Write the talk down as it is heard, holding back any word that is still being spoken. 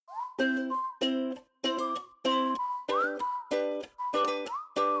Hi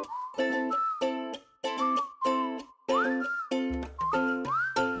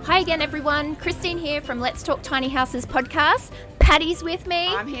again, everyone. Christine here from Let's Talk Tiny Houses podcast. Patty's with me.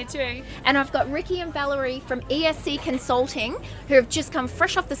 I'm here too. And I've got Ricky and Valerie from ESC Consulting, who have just come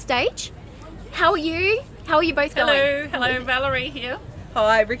fresh off the stage. How are you? How are you both going? Hello, Valerie here.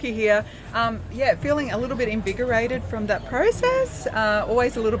 Hi, Ricky here. Feeling a little bit invigorated from that process.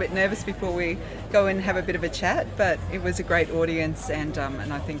 Always a little bit nervous before we go and have a bit of a chat, but it was a great audience, and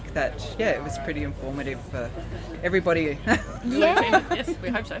I think that it was pretty informative for everybody. Yeah. Yes, we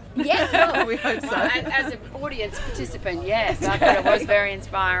hope so. Yes. Well, We hope so. Well, as an audience participant, yes, I thought it was very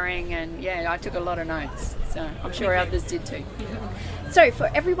inspiring, and I took a lot of notes, so I'm sure others did too. So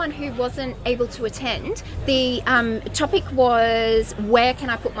for everyone who wasn't able to attend, the topic was where can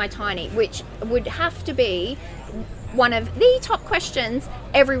I put my tiny, which would have to be one of the top questions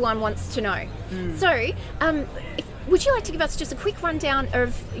everyone wants to know. So would you like to give us just a quick rundown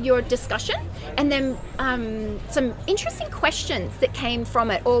of your discussion and then some interesting questions that came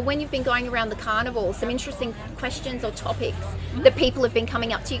from it, or when you've been going around the carnival, some interesting questions or topics that people have been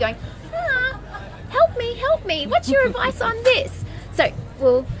coming up to you going, help me, what's your advice on this? So,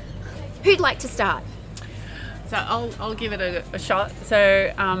 well, who'd like to start? So I'll give it a shot.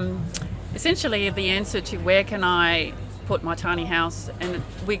 So essentially the answer to where can I put my tiny house, and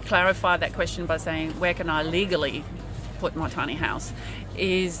we clarify that question by saying where can I legally put my tiny house,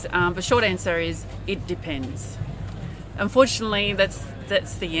 is the short answer is it depends. Unfortunately,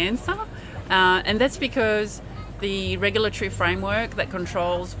 that's the answer, and that's because the regulatory framework that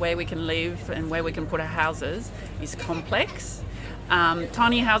controls where we can live and where we can put our houses is complex.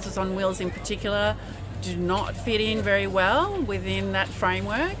 Tiny houses on wheels in particular do not fit in very well within that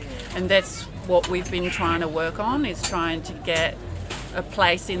framework, and that's what we've been trying to work on, is trying to get a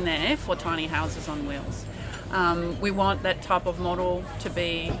place in there for tiny houses on wheels. We want that type of model to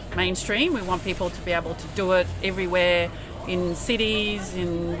be mainstream. We want people to be able to do it everywhere, in cities,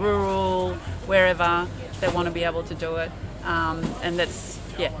 in rural, wherever they want to be able to do it, and that's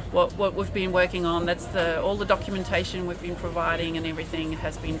what we've been working on. That's all the documentation we've been providing, and everything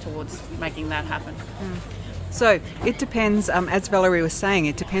has been towards making that happen. So it depends, as Valerie was saying,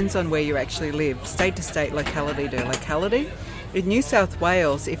 it depends on where you actually live, state to state, locality to locality. In New South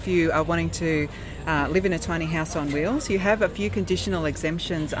Wales, if you are wanting to live in a tiny house on wheels, you have a few conditional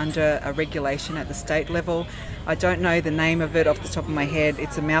exemptions under a regulation at the state level. I don't know the name of it off the top of my head.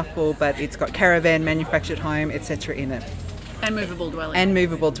 It's a mouthful, but it's got caravan, manufactured home, etc. in it. And movable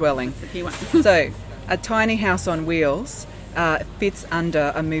dwelling. That's the key one. So a tiny house on wheels fits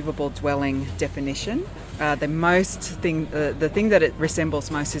under a movable dwelling definition. The thing that it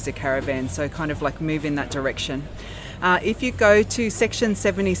resembles most is a caravan, so kind of like move in that direction. If you go to Section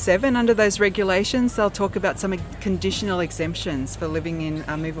 77 under those regulations, they'll talk about some conditional exemptions for living in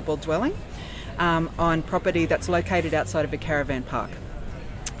a movable dwelling on property that's located outside of a caravan park.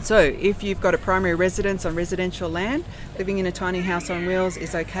 So if you've got a primary residence on residential land, living in a tiny house on wheels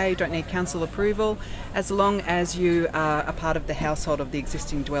is okay, don't need council approval, as long as you are a part of the household of the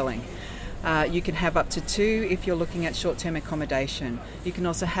existing dwelling. You can have up to 2 if you're looking at short-term accommodation. You can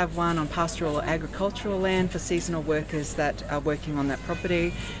also have 1 on pastoral or agricultural land for seasonal workers that are working on that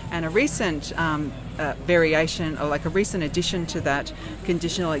property. And a recent variation, or like a recent addition to that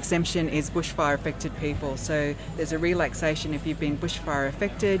conditional exemption, is bushfire affected people. So there's a relaxation. If you've been bushfire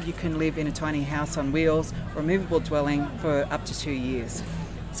affected, you can live in a tiny house on wheels or a movable dwelling for up to 2 years.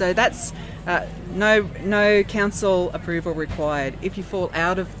 So that's no council approval required. If you fall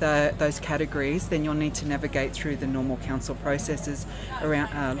out of those categories, then you'll need to navigate through the normal council processes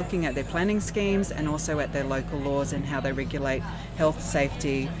around looking at their planning schemes and also at their local laws and how they regulate health,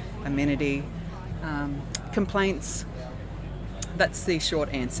 safety, amenity, complaints. That's the short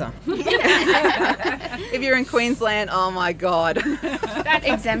answer. If you're in Queensland, oh my God. That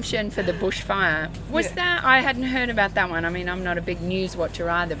exemption for the bushfire, was that, I hadn't heard about that one. I mean, I'm not a big news watcher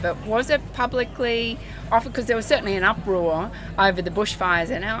either, but was it publicly offered? Because there was certainly an uproar over the bushfires,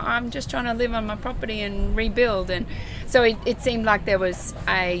 and I'm just trying to live on my property and rebuild. And so it seemed like there was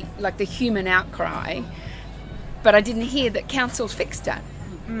the human outcry, but I didn't hear that council fixed it.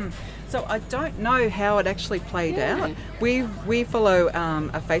 So I don't know how it actually played out. We follow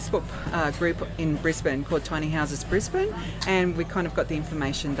a Facebook group in Brisbane called Tiny Houses Brisbane, and we kind of got the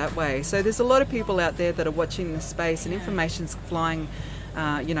information that way. So there's a lot of people out there that are watching the space, and information's flying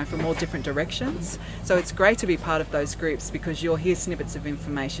from all different directions. So it's great to be part of those groups because you'll hear snippets of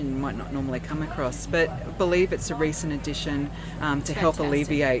information you might not normally come across. But I believe it's a recent addition to help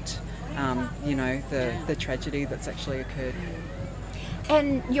alleviate the tragedy that's actually occurred.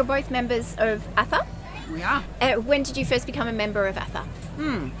 And you're both members of ATHA. We are. When did you first become a member of ATHA?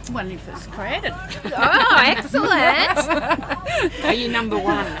 When it was created. Oh, excellent. Are you number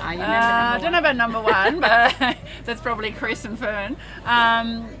one? Are you member I number don't know about number one, but that's probably Chris and Fern.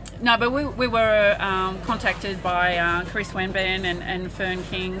 No, but we were contacted by Chris Wenban and Fern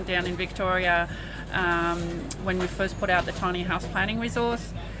King down in Victoria when we first put out the tiny house planning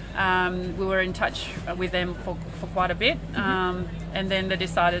resource. We were in touch with them for quite a bit, and then they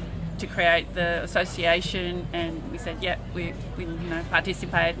decided to create the association, and we said, yeah, we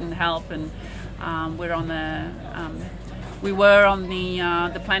participate and help, and we're on we were on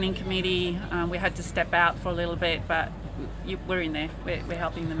the planning committee. We had to step out for a little bit, but we're in there. We're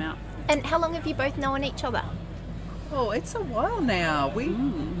helping them out. And how long have you both known each other? Oh, it's a while now.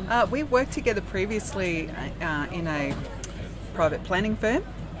 We worked together previously in a private planning firm.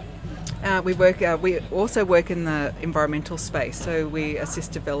 We also work in the environmental space, so we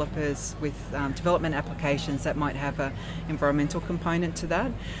assist developers with development applications that might have an environmental component to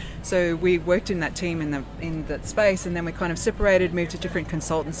that. So we worked in that team in that space, and then we kind of separated, moved to different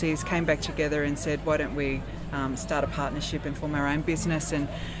consultancies, came back together and said, why don't we start a partnership and form our own business, and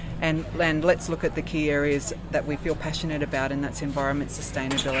let's look at the key areas that we feel passionate about, and that's environment,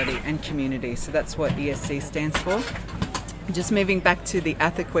 sustainability and community. So that's what ESC stands for. Just moving back to the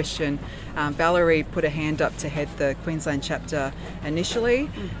ATHA question, Valerie put a hand up to head the Queensland chapter initially,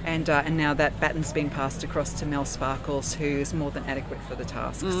 and now that baton's been passed across to Mel Sparkles, who is more than adequate for the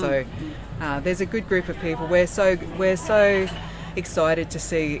task. So there's a good group of people. We're so excited to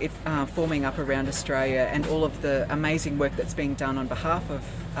see it forming up around Australia, and all of the amazing work that's being done on behalf of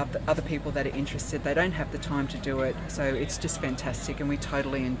the other people that are interested. They don't have the time to do it, so it's just fantastic, and we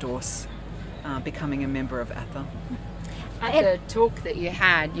totally endorse becoming a member of ATHA. At the talk that you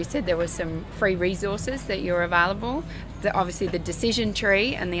had, you said there were some free resources that you're available. Obviously the decision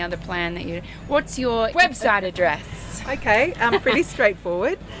tree and the other plan that you... What's your website address? Okay, pretty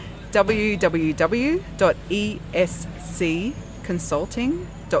straightforward.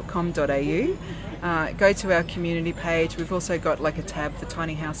 www.escconsulting.com.au. Go to our community page. We've also got like a tab for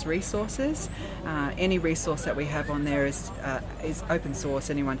tiny house resources. Any resource that we have on there is open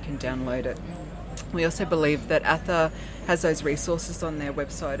source. Anyone can download it. We also believe that ATHA has those resources on their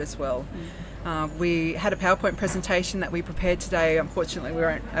website as well. We had a PowerPoint presentation that we prepared today. Unfortunately, we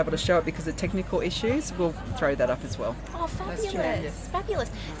weren't able to show it because of technical issues. We'll throw that up as well. Oh, fabulous.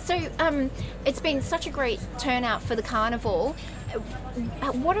 Fabulous. So it's been such a great turnout for the carnival.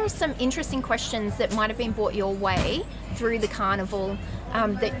 What are some interesting questions that might have been brought your way through the carnival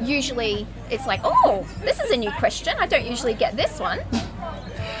that usually it's like, oh, this is a new question. I don't usually get this one.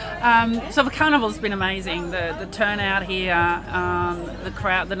 So the carnival's been amazing. The turnout here, the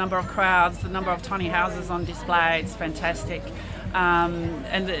crowd, the number of crowds, the number of tiny houses on display. It's fantastic,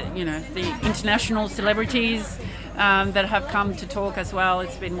 and the international celebrities that have come to talk as well.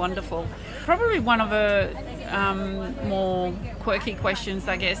 It's been wonderful. Probably one of the more quirky questions,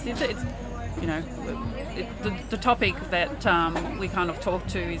 I guess. The topic that we kind of talk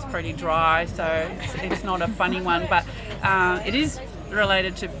to is pretty dry, so it's not a funny one, but it is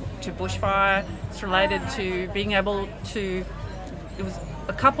related to bushfire. It's related to being able to... It was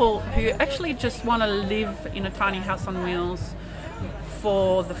a couple who actually just want to live in a tiny house on wheels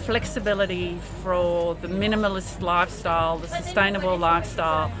for the flexibility, for the minimalist lifestyle, the sustainable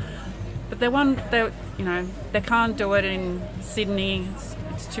lifestyle. But they can't do it in Sydney.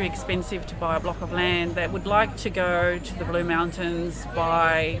 It's too expensive to buy a block of land. They would like to go to the Blue Mountains,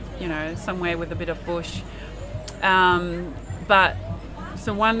 buy, somewhere with a bit of bush.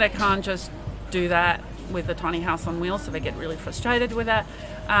 So one, they can't just do that with a tiny house on wheels, so they get really frustrated with that.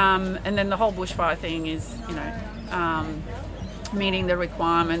 And then the whole bushfire thing is, meeting the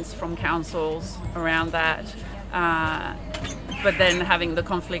requirements from councils around that. But then having the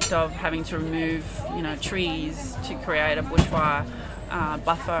conflict of having to remove, trees to create a bushfire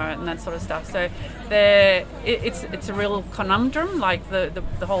buffer and that sort of stuff. So it's a real conundrum, like the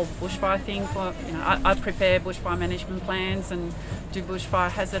whole bushfire thing. I prepare bushfire management plans and do bushfire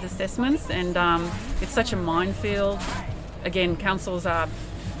hazard assessments, and it's such a minefield. Again, councils are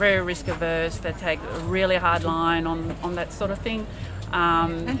very risk averse. They take a really hard line on that sort of thing.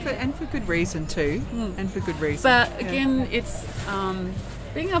 And for good reason too. And for good reason. But again, it's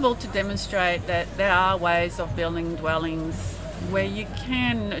being able to demonstrate that there are ways of building dwellings where you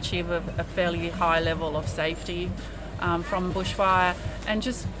can achieve a fairly high level of safety from bushfire, and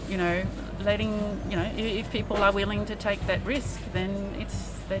just letting if people are willing to take that risk, then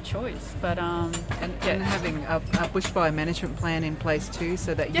their choice. But and having a bushfire management plan in place too,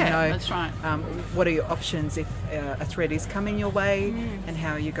 so that you Yeah, know that's right. What are your options if a threat is coming your way, and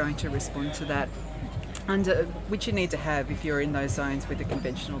how are you going to respond to that. Which you need to have if you're in those zones with a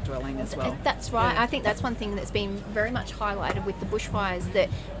conventional dwelling as well. That's right. Yeah. I think that's one thing that's been very much highlighted with the bushfires, that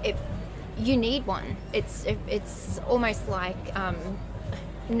you need one. It's almost like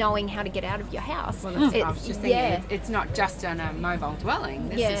knowing how to get out of your house. Well, that's what I was just thinking. It's not just on a mobile dwelling.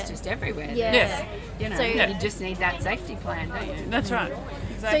 This is just everywhere. Yeah. Yes. You know, So- you just need that safety plan, don't you? that's right.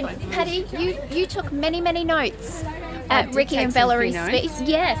 Exactly. So, Patty, you took many notes I at did Ricky take and some Valerie's few speech. notes.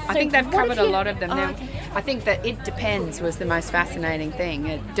 Yes. I So think they've what covered have a you- lot of them. Oh, Now, okay. I think that it depends was the most fascinating thing.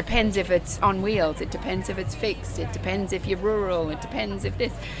 It depends if it's on wheels. It depends if it's fixed. It depends if you're rural. It depends if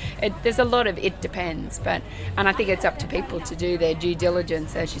this. There's a lot of it depends. And I think it's up to people to do their due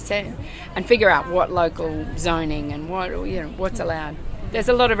diligence, as you said, and figure out what local zoning and what's allowed. There's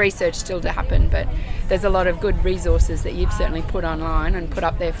a lot of research still to happen, but there's a lot of good resources that you've certainly put online and put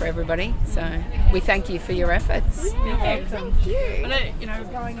up there for everybody. So we thank you for your efforts. Thank you.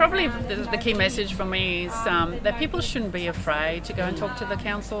 But, probably the key message for me is that people shouldn't be afraid to go and talk to the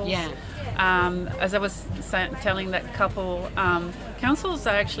councils. Yeah. As I was telling that couple, councils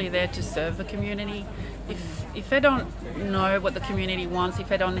are actually there to serve the community. If they don't know what the community wants, if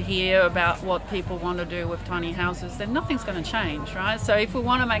they don't hear about what people want to do with tiny houses, then nothing's going to change, right? So if we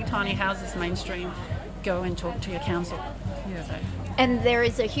want to make tiny houses mainstream, go and talk to your council. Yeah. So. And there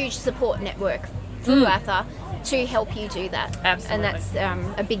is a huge support network through ATHA to help you do that. Absolutely. And that's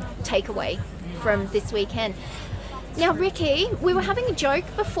a big takeaway from this weekend. Now, Ricky, we were having a joke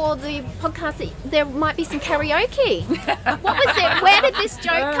before the podcast that there might be some karaoke. What was it? Where did this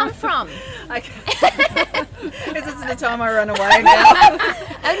joke come from? This is the time I run away now.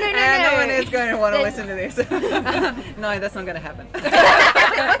 Oh, no. No one is going to want to listen to this. No, that's not going to happen.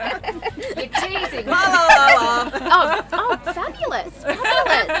 You're teasing. La, la, la, la. Oh, fabulous.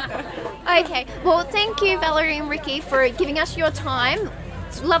 Okay, well, thank you, Valerie and Ricky, for giving us your time.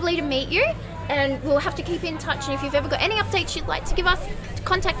 It's lovely to meet you, and we'll have to keep in touch. And if you've ever got any updates you'd like to give us,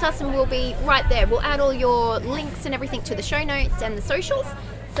 contact us and we'll be right there. We'll add all your links and everything to the show notes and the socials.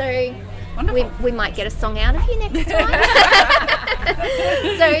 So we might get a song out of you next time.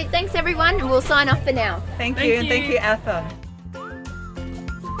 So thanks, everyone, and we'll sign off for now. Thank you, and thank you, Atha.